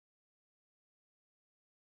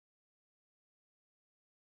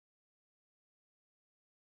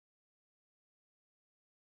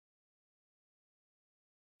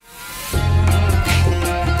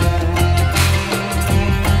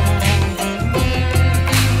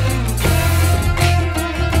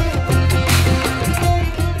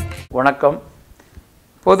வணக்கம்.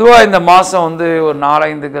 பொதுவாக இந்த மாதம் வந்து ஒரு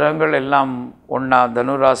 4-5 கிரகங்கள் எல்லாம் ஒன்றா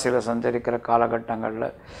தனுராசியில் சஞ்சரிக்கிற காலகட்டங்களில்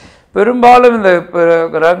பெரும்பாலும் இந்த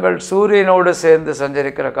கிரகங்கள் சூரியனோடு சேர்ந்து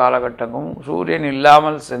சஞ்சரிக்கிற காலகட்டமும் சூரியன்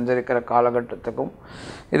இல்லாமல் சஞ்சரிக்கிற காலகட்டத்துக்கும்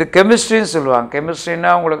இது கெமிஸ்ட்ரின்னு சொல்லுவாங்க.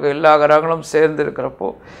 கெமிஸ்ட்ரின்னா உங்களுக்கு எல்லா கிரகங்களும் சேர்ந்து இருக்கிறப்போ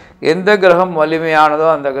எந்த கிரகம் வலிமையானதோ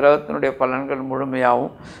அந்த கிரகத்தினுடைய பலன்கள்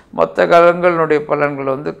முழுமையாகவும் மற்ற கிரகங்களுடைய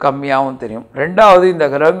பலன்கள் வந்து கம்மியாகவும் தெரியும். ரெண்டாவது, இந்த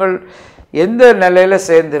கிரகங்கள் எந்த நிலையில்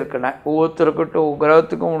சேர்ந்துருக்குன்னா ஒவ்வொருத்தருக்கிட்டும்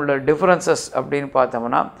கிரகத்துக்கும் உள்ள டிஃப்ரென்சஸ் அப்படின்னு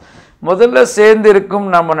பார்த்தோம்னா, முதல்ல சேர்ந்திருக்கும்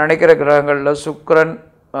நம்ம நினைக்கிற கிரகங்களில் சுக்கிரன்,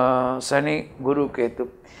 சனி, குரு, கேத்து.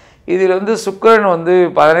 இதில் வந்து சுக்கிரன் வந்து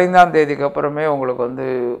 15ஆம் தேதிக்கு அப்புறமே உங்களுக்கு வந்து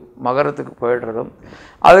மகரத்துக்கு போயிடுறதும்,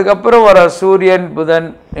 அதுக்கப்புறம் வர சூரியன், புதன்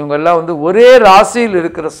இவங்கெல்லாம் வந்து ஒரே ராசியில்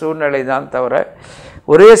இருக்கிற சூழ்நிலை தான் தவிர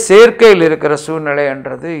ஒரே சேர்க்கையில் இருக்கிற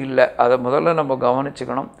சூழ்நிலைன்றது இல்லை. அதை முதல்ல நம்ம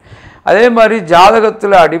கவனிச்சுக்கணும். அதே மாதிரி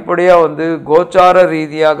ஜாதகத்தில் அடிப்படையாக வந்து கோச்சார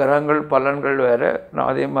ரீதியாக கிரகங்கள் பலன்கள் வேறு,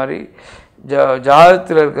 அதே மாதிரி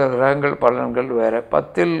ஜாதகத்தில் இருக்கிற கிரகங்கள் பலன்கள் வேறு.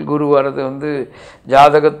 10ல் குரு வர்றது வந்து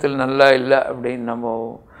ஜாதகத்தில் நல்லா இல்லை அப்படின்னு நம்ம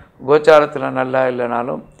கோச்சாரத்தில் நல்லா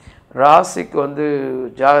இல்லைனாலும் ராசிக்கு வந்து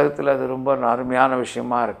ஜாதகத்தில் அது ரொம்ப அருமையான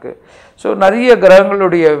விஷயமா இருக்குது. ஸோ நிறைய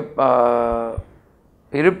கிரகங்களுடைய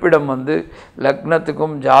இருப்பிடம் வந்து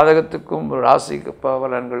லக்னத்துக்கும் ஜாதகத்துக்கும் ராசிக்கு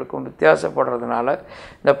பலன்களுக்கும் வித்தியாசப்படுறதுனால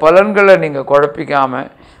இந்த பலன்களை நீங்கள்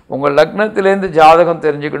குழப்பிக்காமல் உங்கள் லக்னத்திலேருந்து ஜாதகம்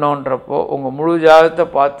தெரிஞ்சுக்கணுன்றப்போ உங்கள் முழு ஜாதகத்தை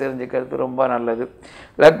பார்த்து தெரிஞ்சுக்கிறது ரொம்ப நல்லது.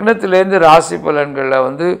 லக்னத்திலேருந்து ராசி பலன்களை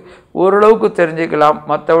வந்து ஓரளவுக்கு தெரிஞ்சுக்கலாம்.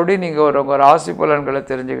 மற்றபடி நீங்கள் உங்கள் ராசி பலன்களை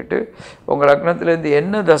தெரிஞ்சுக்கிட்டு உங்கள் லக்னத்திலேருந்து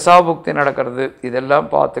என்ன தசாபுக்தி நடக்கிறது இதெல்லாம்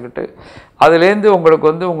பார்த்துக்கிட்டு அதுலேருந்து உங்களுக்கு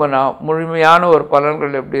வந்து உங்கள் முழுமையான ஒரு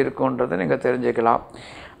பலன்கள் எப்படி இருக்குன்றதை நீங்கள் தெரிஞ்சுக்கலாம்.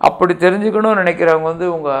 அப்படி தெரிஞ்சுக்கணும்னு நினைக்கிறவங்க வந்து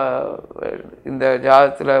உங்கள் இந்த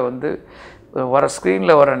ஜாதகத்தில் வந்து வர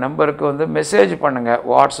ஸ்க்ரீனில் வர நம்பருக்கு வந்து மெசேஜ் பண்ணுங்கள்.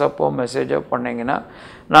 வாட்ஸ்அப்போ மெசேஜோ பண்ணிங்கன்னா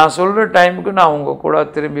நான் சொல்கிற டைமுக்கு நான் உங்கள் கூட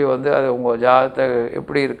திரும்பி வந்து அது உங்கள் ஜாதகத்தை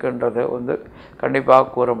எப்படி இருக்குன்றதை வந்து கண்டிப்பாக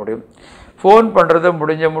கூற முடியும். ஃபோன் பண்ணுறதை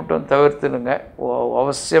முடிஞ்ச மட்டும் தவிர்த்துடுங்க.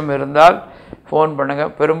 அவசியம் இருந்தால் ஃபோன்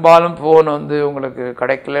பண்ணுங்கள். பெரும்பாலும் ஃபோன் வந்து உங்களுக்கு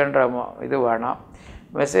கிடைக்கலன்ற இது வேணாம்.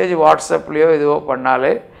 மெசேஜ் வாட்ஸ்அப்லேயோ இதுவோ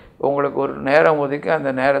பண்ணாலே உங்களுக்கு ஒரு நேரம் ஒதுக்கி அந்த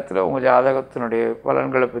நேரத்தில் உங்கள் ஜாதகத்தினுடைய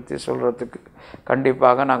பலன்களை பற்றி சொல்கிறதுக்கு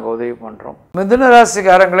கண்டிப்பாக நாங்கள் உதவி பண்ணுறோம். மிதுன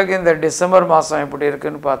ராசிக்காரங்களுக்கு இந்த டிசம்பர் மாதம் எப்படி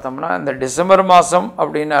இருக்குதுன்னு பார்த்தோம்னா, இந்த டிசம்பர் மாதம்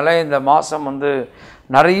அப்படின்னாலே இந்த மாதம் வந்து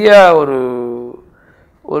நிறைய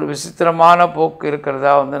ஒரு விசித்திரமான போக்கு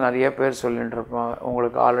இருக்கிறதா வந்து நிறைய பேர் சொல்லிகிட்டு இருப்போம்.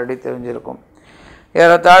 உங்களுக்கு ஆல்ரெடி தெரிஞ்சிருக்கும்.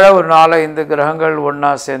 ஏறத்தாழ ஒரு 4-5 கிரகங்கள்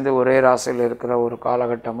ஒன்றா சேர்ந்து ஒரே ராசியில் இருக்கிற ஒரு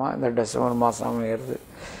காலகட்டமாக இந்த டிசம்பர் மாதம் அமைகிறது.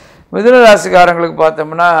 மிதுன ராசிக்காரங்களுக்கு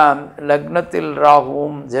பார்த்தோம்னா லக்னத்தில்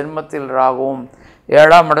ராகுவும் ஜென்மத்தில் ராகுவும்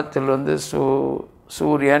 7ஆம் இடத்தில் வந்து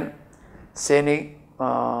சூரியன், சனி,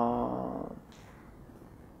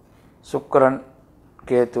 சுக்கிரன்,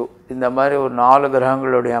 கேத்து இந்த மாதிரி ஒரு 4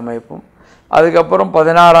 கிரகங்களுடைய அமைப்பும், அதுக்கப்புறம்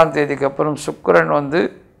 16ஆம் தேதிக்கு அப்புறம் சுக்கிரன் வந்து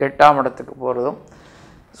 8ஆம் இடத்துக்கு போகிறதும்,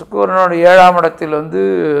 சுக்கிரனோட 7ஆம் இடத்தில் வந்து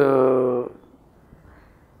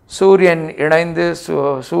சூரியன் இணைந்து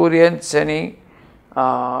சூரியன், சனி,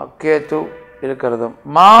 கேத்து இருக்கிறதும்,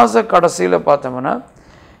 மாத கடைசியில் பார்த்தோம்னா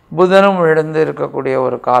புதனும் இழந்து இருக்கக்கூடிய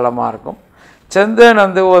ஒரு காலமாக இருக்கும். சந்திரன்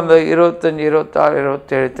வந்து அந்த 25, 26,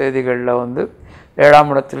 27 தேதிகளில் வந்து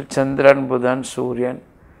 7ஆம் இடத்தில் சந்திரன், புதன், சூரியன்,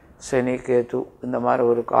 சனி, கேத்து இந்த மாதிரி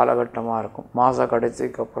ஒரு காலகட்டமாக இருக்கும். மாத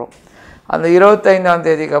கடைசிக்கு அப்புறம் அந்த 25ஆம்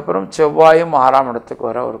தேதிக்கு அப்புறம் செவ்வாயும் 6ஆம் இடத்துக்கு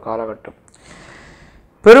வர ஒரு காலகட்டம்.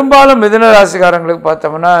 பெரும்பாலும் மிதுன ராசிக்காரங்களுக்கு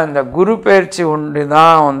பார்த்தோம்னா இந்த குரு பயிற்சி ஒன்று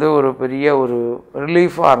தான் வந்து ஒரு பெரிய ஒரு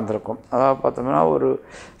ரிலீஃபாக இருந்திருக்கும். அதாவது பார்த்தோம்னா ஒரு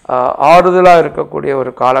ஆறுதலாக இருக்கக்கூடிய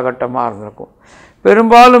ஒரு காலகட்டமாக இருந்திருக்கும்.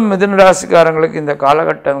 பெரும்பாலும் மிதுன ராசிக்காரங்களுக்கு இந்த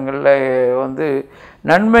காலகட்டங்களில் வந்து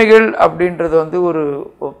நன்மைகள் அப்படின்றது வந்து ஒரு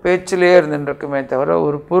பேச்சிலே இருந்துருக்குமே தவிர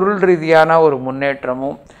ஒரு பொருள் ரீதியான ஒரு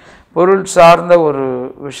முன்னேற்றமும் பொருள் சார்ந்த ஒரு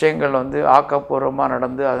விஷயங்கள் வந்து ஆக்கப்பூர்வமாக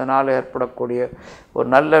நடந்து அதனால் ஏற்படக்கூடிய ஒரு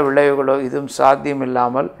நல்ல விளைவுகளோ இதுவும் சாத்தியம்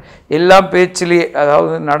இல்லாமல் எல்லாம் பேச்சிலேயே,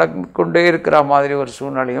 அதாவது நடக்கொண்டே இருக்கிற மாதிரி ஒரு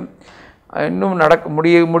சூழ்நிலையும் இன்னும்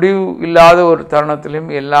முடிவு இல்லாத ஒரு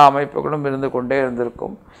தருணத்திலையும் எல்லா அமைப்புகளும் இருந்து கொண்டே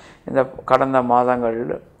இருந்திருக்கும் இந்த கடந்த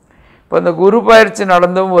மாதங்களில். இப்போ இந்த குரு பயிற்சி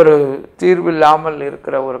நடந்தும் ஒரு தீர்வில்லாமல்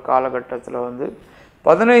இருக்கிற ஒரு காலகட்டத்தில் வந்து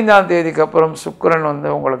 15ஆம் தேதிக்கு அப்புறம் சுக்கிரன் வந்து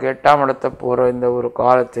உங்களுக்கு 8ஆம் இடத்தை போகிற இந்த ஒரு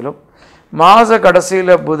காலத்திலும் மாத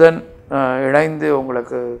கடைசியில் புதன் இணைந்து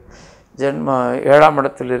உங்களுக்கு 7ஆம்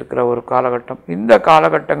இடத்தில் இருக்கிற ஒரு காலகட்டம். இந்த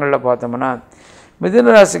காலகட்டங்களில் பார்த்தோம்னா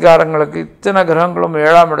மிதுன ராசிக்காரங்களுக்கு இத்தனை கிரகங்களும்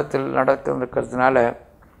 7ஆம் இடத்தில் நடக்கிறதுனால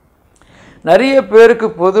நிறைய பேருக்கு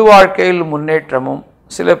பொது வாழ்க்கையில் முன்னேற்றமும்,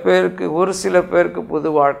 ஒரு சில பேருக்கு பொது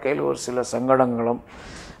வாழ்க்கையில் ஒரு சில சங்கடங்களும்,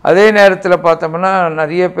 அதே நேரத்தில் பார்த்தோம்னா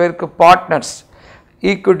நிறைய பேருக்கு பார்ட்னர்ஸ்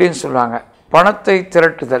ஈக்விட்டின்னு சொல்லுவாங்க, பணத்தை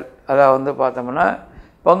திரட்டுதல், அதாவது வந்து பார்த்தோம்னா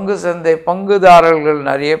பங்கு சந்தை பங்குதாரர்கள்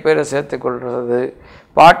நிறைய பேரை சேர்த்துக்கொள்கிறது,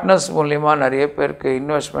 பார்ட்னர்ஸ் மூலிமா நிறைய பேருக்கு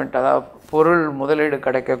இன்வெஸ்ட்மெண்ட் அதாவது பொருள் முதலீடு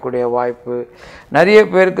கிடைக்கக்கூடிய வாய்ப்பு, நிறைய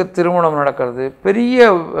பேருக்கு திருமணம் நடக்கிறது, பெரிய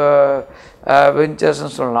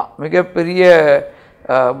வெஞ்சர்ஸ்ன்னு சொல்லலாம், மிகப்பெரிய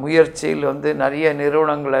முயற்சியில் வந்து நிறைய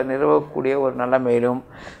நிறுவனங்களை நிறுவக்கூடிய ஒரு நிலைமையிலும்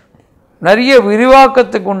நிறைய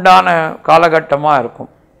விரிவாக்கத்துக்கு உண்டான காலகட்டமாக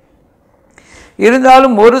இருக்கும்.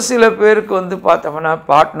 இருந்தாலும் ஒரு சில பேருக்கு வந்து பார்த்தோம்னா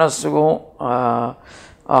பார்ட்னர்ஸுக்கும்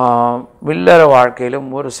இல்லற வாழ்க்கையிலும்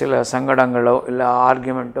ஒரு சில சங்கடங்களோ இல்லை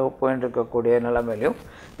ஆர்கியூமெண்ட்டோ போயின்னு இருக்கக்கூடிய நிலைமையிலும்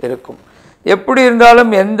இருக்கும். எப்படி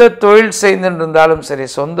இருந்தாலும் எந்த தொழில் செய்துன்னு இருந்தாலும் சரி,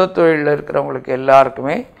 சொந்த தொழிலில் இருக்கிறவங்களுக்கு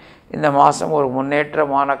எல்லாருக்குமே இந்த மாதம் ஒரு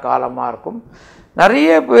முன்னேற்றமான காலமாக இருக்கும்.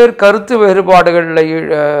 நிறைய பேர் கருத்து வேறுபாடுகளில்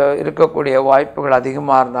இருக்கக்கூடிய வாய்ப்புகள்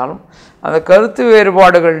அதிகமாக இருந்தாலும் அந்த கருத்து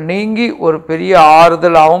வேறுபாடுகள் நீங்கி ஒரு பெரிய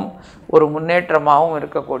ஆறுதலாகவும் ஒரு முன்னேற்றமாகவும்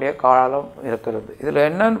இருக்கக்கூடிய காலம் இருக்கிறது. இதில்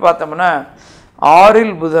என்னன்னு பார்த்தோம்னா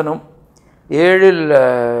 6இல் புதனும் 7இல்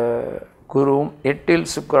குருவும் 8இல்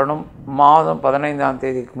சுக்கிரனும் மாதம் 15ஆம்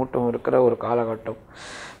தேதிக்கு மட்டும் இருக்கிற ஒரு காலகட்டம்.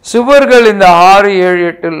 சுபர்கள் இந்த 6, 7,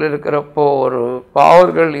 8இல் இருக்கிறப்போ ஒரு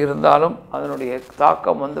பவர்கள் இருந்தாலும் அதனுடைய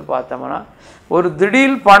தாக்கம் வந்து பார்த்தோம்னா ஒரு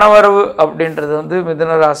திடீர் பணவரவு அப்படின்றது வந்து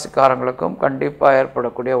மிதுன ராசிக்காரங்களுக்கும் கண்டிப்பாக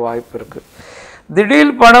ஏற்படக்கூடிய வாய்ப்பு இருக்குது.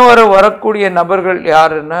 திடீர் பணவரவு வரக்கூடிய நபர்கள்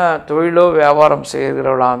யாருன்னா தொழிலோ வியாபாரம்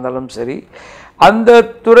செய்கிறவர்களாக இருந்தாலும் சரி, அந்த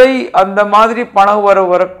துறை அந்த மாதிரி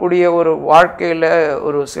பணவரவு வரக்கூடிய ஒரு வாழ்க்கையில்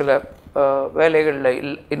ஒரு சில வேலைகளில்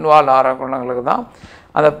இன்வால்வ் ஆகிறவங்களுக்கு தான்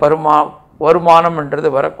அந்த வருமானம்ன்றது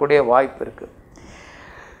வரக்கூடிய வாய்ப்பு இருக்குது.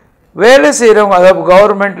 வேலை செய்கிறவங்க அதாவது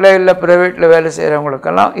கவர்மெண்ட்டில் இல்லை ப்ரைவேட்டில் வேலை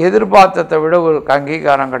செய்கிறவங்களுக்கெல்லாம் எதிர்பார்த்ததை விட ஒரு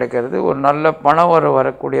அங்கீகாரம் கிடைக்கிறது, ஒரு நல்ல பணம்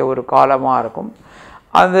வரக்கூடிய ஒரு காலமாக இருக்கும்.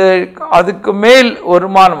 அதுக்கு மேல்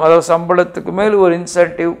வருமானம் அதாவது சம்பளத்துக்கு மேல் ஒரு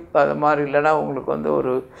இன்சென்டிவ் அது மாதிரி இல்லைன்னா உங்களுக்கு வந்து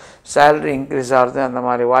ஒரு சேலரி இன்க்ரீஸ் ஆகிறது அந்த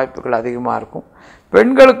மாதிரி வாய்ப்புகள் அதிகமாக இருக்கும்.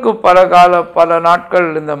 பெண்களுக்கு பல நாட்கள்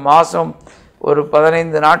இந்த மாதம் ஒரு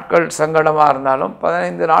 15 நாட்கள் சங்கடமாக இருந்தாலும்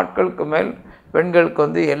 15 நாட்களுக்கு மேல் பெண்களுக்கு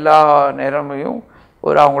வந்து எல்லா நேரமையும்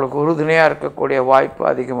ஒரு அவங்களுக்கு உறுதுணையாக இருக்கக்கூடிய வாய்ப்பு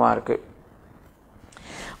அதிகமாக இருக்குது.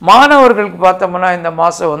 மாணவர்களுக்கு பார்த்தோம்னா இந்த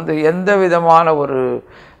மாதம் வந்து எந்த விதமான ஒரு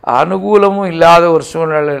அனுகூலமும் இல்லாத ஒரு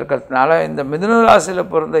சூழ்நிலை இருக்கிறதுனால இந்த மிதுன ராசியில்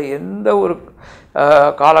பிறந்த எந்த ஒரு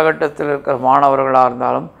காலகட்டத்தில் இருக்கிற மாணவர்களாக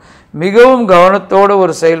இருந்தாலும் மிகவும் கவனத்தோடு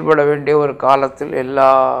ஒரு செயல்பட வேண்டிய ஒரு காலத்தில் எல்லா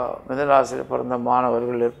மிதுன ராசியில் பிறந்த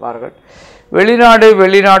மாணவர்கள் இருப்பார்கள்.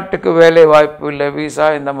 வெளிநாட்டுக்கு வேலை வாய்ப்பு இல்லை விசா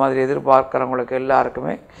இந்த மாதிரி எதிர்பார்க்குறவங்களுக்கு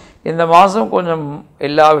எல்லாருக்குமே இந்த மாதம் கொஞ்சம்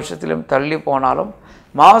எல்லா விஷயத்திலும் தள்ளி போனாலும்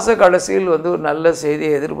மாத கடைசியில் வந்து ஒரு நல்ல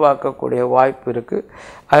செய்தியை எதிர்பார்க்கக்கூடிய வாய்ப்பு இருக்குது.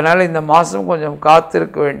 அதனால் இந்த மாதம் கொஞ்சம்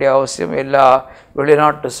காத்திருக்க வேண்டிய அவசியம் எல்லா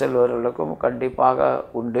வெளிநாட்டு செல்வர்களுக்கும் கண்டிப்பாக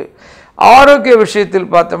உண்டு. ஆரோக்கிய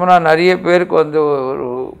விஷயத்தில் பார்த்தோம்னா நிறைய பேருக்கு வந்து ஒரு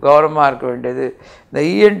கவனமாக இருக்க வேண்டியது இந்த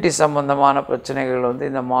இஎன்டி சம்பந்தமான பிரச்சனைகள் வந்து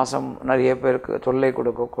இந்த மாதம் நிறைய பேருக்கு தொல்லை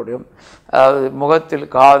கொடுக்கக்கூடியும், அதாவது முகத்தில்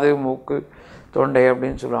காது மூக்கு தொண்டை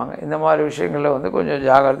அப்படின்னு சொல்லுவாங்க, இந்த மாதிரி விஷயங்களில் வந்து கொஞ்சம்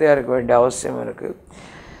ஜாகிரதையாக இருக்க வேண்டிய அவசியம் இருக்குது.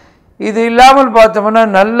 இது இல்லாமல் பார்த்தோம்னா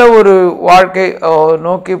நல்ல ஒரு வாழ்க்கை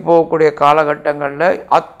நோக்கி போகக்கூடிய காலகட்டங்களில்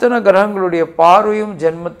அத்தனை கிரகங்களுடைய பார்வையும்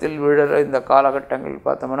ஜென்மத்தில் விழுற இந்த காலகட்டங்கள்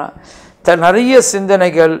பார்த்தோம்னா நிறைய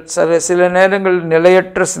சிந்தனைகள், சில நேரங்கள்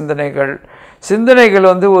நிலையற்ற சிந்தனைகள்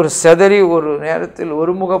வந்து ஒரு செதறி ஒரு நேரத்தில்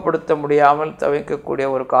ஒருமுகப்படுத்த முடியாமல் தவிக்கக்கூடிய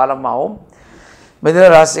ஒரு காலமாகவும் மிதுன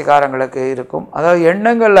ராசிக்காரங்களுக்கு இருக்கும். அதாவது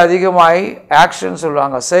எண்ணங்கள் அதிகமாகி ஆக்ஷன்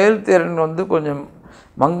சொல்லுவாங்க, செயல்திறன் வந்து கொஞ்சம்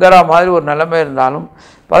மங்கரா மாதிரி ஒரு நிலைமை இருந்தாலும்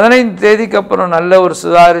 15 தேதிக்கு அப்புறம் நல்ல ஒரு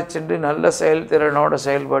சுதாரிச்சுட்டு நல்ல செயல்திறனோடு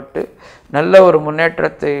செயல்பட்டு நல்ல ஒரு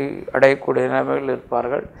முன்னேற்றத்தை அடையக்கூடிய நிலைமைகள்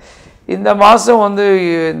இருப்பார்கள். இந்த மாதம் வந்து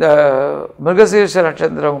இந்த மிருகசீர்ஷ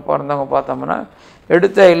நட்சத்திரம் பிறந்தவங்க பார்த்தோம்னா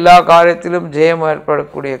எடுத்த எல்லா காரியத்திலும் ஜெயம்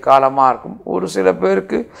ஏற்படக்கூடிய காலமாக இருக்கும். ஒரு சில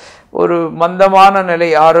பேருக்கு ஒரு மந்தமான நிலை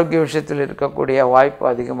ஆரோக்கிய விஷயத்தில் இருக்கக்கூடிய வாய்ப்பு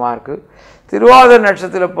அதிகமாக இருக்குது. திருவாதிரை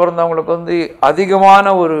நட்சத்திரத்தில் பிறந்தவங்களுக்கு வந்து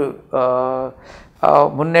அதிகமான ஒரு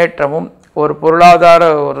முன்னேற்றமும் ஒரு பொருளாதார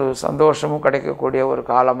ஒரு சந்தோஷமும் கிடைக்கக்கூடிய ஒரு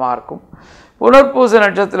காலமாக இருக்கும். புனர்பூச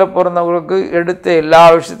நட்சத்திரத்தில் பிறந்தவங்களுக்கு எடுத்த எல்லா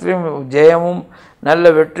விஷயத்துலையும் ஜெயமும்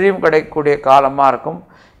நல்ல வெற்றியும் கிடைக்கக்கூடிய காலமாக இருக்கும்.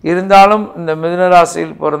 இருந்தாலும் இந்த மிதுன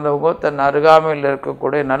ராசியில் பிறந்தவங்க தன் அருகாமையில்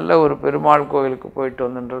இருக்கக்கூடிய நல்ல ஒரு பெருமாள் கோயிலுக்கு போயிட்டு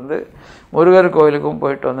வந்துட்டு முருகர் கோயிலுக்கும்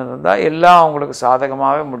போயிட்டு வந்துருந்தால் எல்லாம் அவங்களுக்கு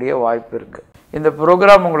சாதகமாகவே முடிய வாய்ப்பு இருக்குது. இந்த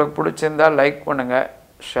ப்ரோக்ராம் உங்களுக்கு பிடிச்சிருந்தால் லைக் பண்ணுங்கள்,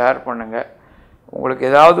 ஷேர் பண்ணுங்கள். உங்களுக்கு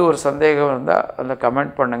ஏதாவது ஒரு சந்தேகம் இருந்தால் அந்த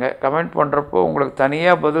கமெண்ட் பண்ணுங்கள். கமெண்ட் பண்ணுறப்போ உங்களுக்கு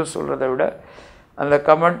தனியாக பதில் சொல்கிறத விட அந்த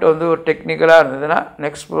கமெண்ட் வந்து ஒரு டெக்னிக்கலாக இருந்ததுன்னா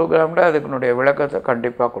நெக்ஸ்ட் ப்ரோக்ராமில் அதுக்குனுடைய விளக்கத்தை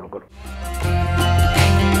கண்டிப்பாக கொடுக்குறோம்.